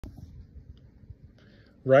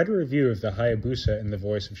Write a review of the Hayabusa in the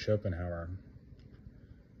voice of Schopenhauer.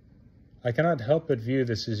 I cannot help but view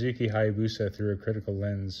the Suzuki Hayabusa through a critical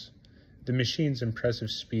lens. The machine's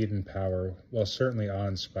impressive speed and power, while certainly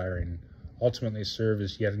awe-inspiring, ultimately serve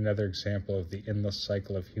as yet another example of the endless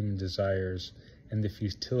cycle of human desires and the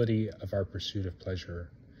futility of our pursuit of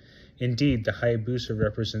pleasure. Indeed, the Hayabusa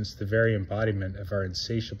represents the very embodiment of our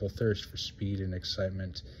insatiable thirst for speed and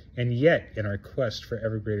excitement, and yet, in our quest for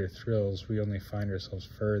ever greater thrills, we only find ourselves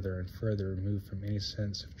further and further removed from any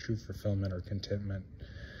sense of true fulfillment or contentment.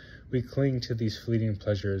 We cling to these fleeting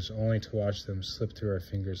pleasures only to watch them slip through our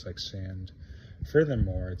fingers like sand.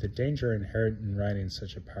 Furthermore, the danger inherent in riding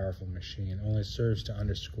such a powerful machine only serves to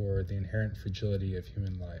underscore the inherent fragility of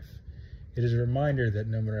human life. It is a reminder that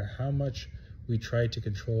no matter how much we try to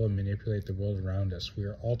control and manipulate the world around us, we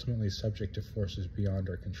are ultimately subject to forces beyond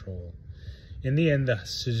our control. In the end, the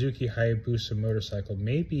Suzuki Hayabusa motorcycle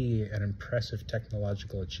may be an impressive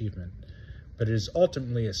technological achievement, but it is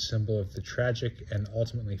ultimately a symbol of the tragic and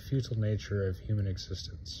ultimately futile nature of human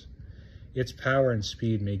existence. Its power and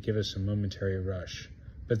speed may give us a momentary rush,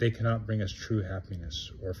 but they cannot bring us true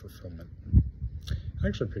happiness or fulfillment.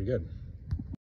 Actually, pretty good.